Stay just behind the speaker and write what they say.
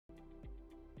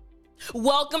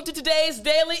Welcome to today's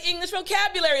daily English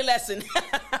vocabulary lesson.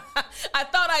 I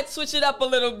thought I'd switch it up a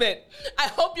little bit. I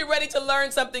hope you're ready to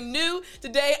learn something new.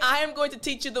 Today, I am going to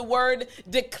teach you the word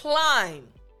decline.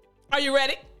 Are you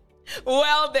ready?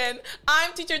 Well then,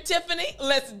 I'm teacher Tiffany.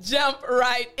 Let's jump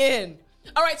right in.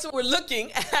 All right, so we're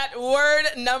looking at word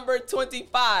number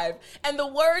 25, and the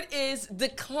word is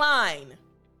decline.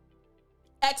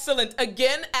 Excellent.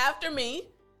 Again, after me,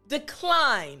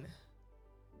 decline.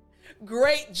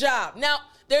 Great job. Now,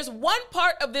 there's one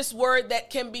part of this word that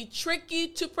can be tricky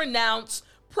to pronounce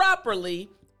properly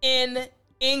in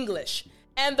English.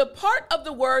 And the part of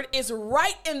the word is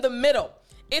right in the middle.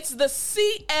 It's the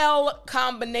CL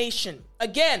combination.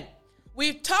 Again,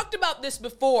 we've talked about this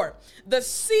before. The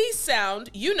C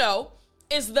sound,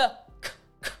 is the k,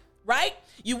 right?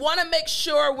 You want to make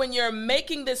sure when you're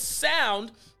making this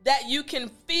sound that you can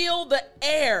feel the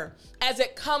air as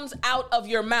it comes out of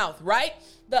your mouth, right?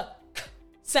 The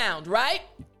sound, right?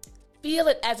 Feel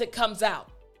it as it comes out.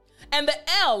 And the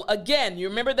L, again, you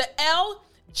remember the L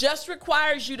just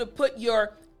requires you to put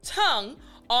your tongue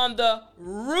on the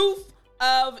roof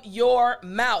of your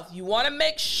mouth. You want to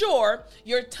make sure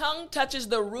your tongue touches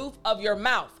the roof of your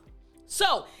mouth.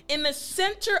 So in the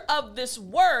center of this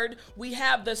word, we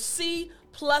have the C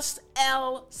plus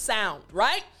L sound,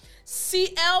 right?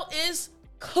 CL is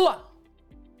cl.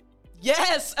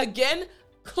 Yes, again,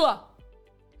 cl.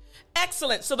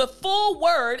 Excellent. So the full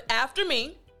word after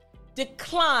me,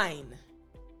 decline.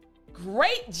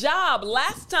 Great job.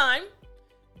 Last time,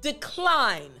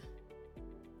 decline.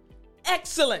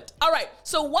 Excellent. All right.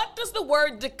 So what does the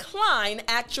word decline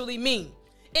actually mean?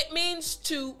 It means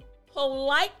to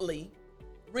politely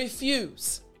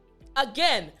refuse.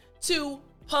 Again, to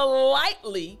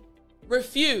politely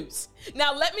refuse.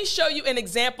 Now, let me show you an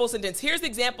example sentence. Here's the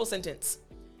example sentence.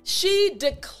 She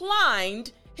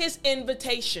declined his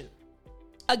invitation.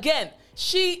 Again,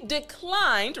 she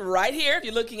declined, right here, if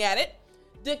you're looking at it,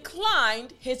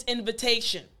 declined his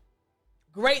invitation.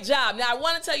 Great job. Now, I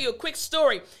want to tell you a quick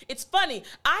story. It's funny.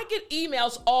 I get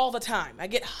emails all the time. I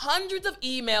get hundreds of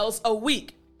emails a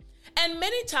week. And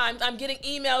many times I'm getting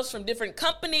emails from different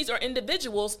companies or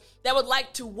individuals that would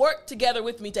like to work together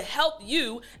with me to help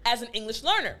you as an English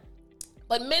learner.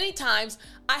 But many times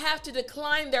I have to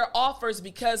decline their offers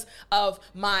because of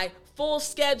my full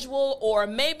schedule or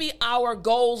maybe our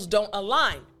goals don't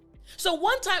align. So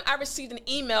one time I received an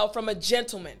email from a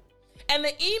gentleman, and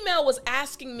the email was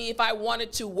asking me if I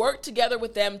wanted to work together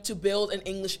with them to build an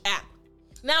English app.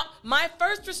 Now, my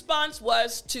first response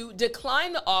was to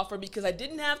decline the offer because I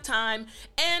didn't have time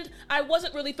and I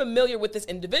wasn't really familiar with this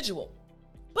individual.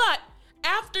 But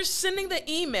after sending the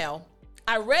email,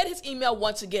 I read his email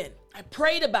once again. I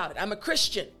prayed about it. I'm a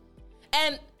Christian.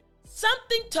 And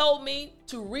something told me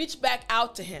to reach back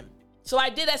out to him. So I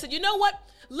did. I said, you know what?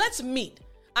 Let's meet.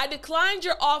 I declined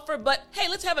your offer, but hey,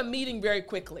 let's have a meeting very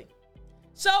quickly.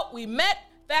 So we met.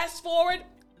 Fast forward,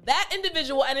 that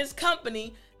individual and his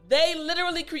company, they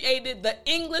literally created the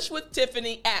English with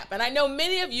Tiffany app. And I know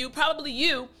many of you, probably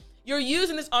you're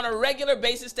using this on a regular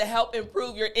basis to help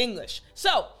improve your English.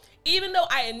 So even though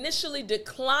I initially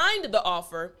declined the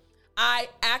offer, I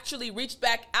actually reached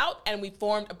back out and we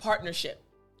formed a partnership.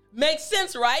 Makes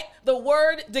sense, right? The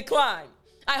word decline.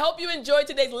 I hope you enjoyed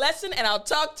today's lesson and I'll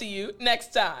talk to you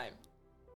next time.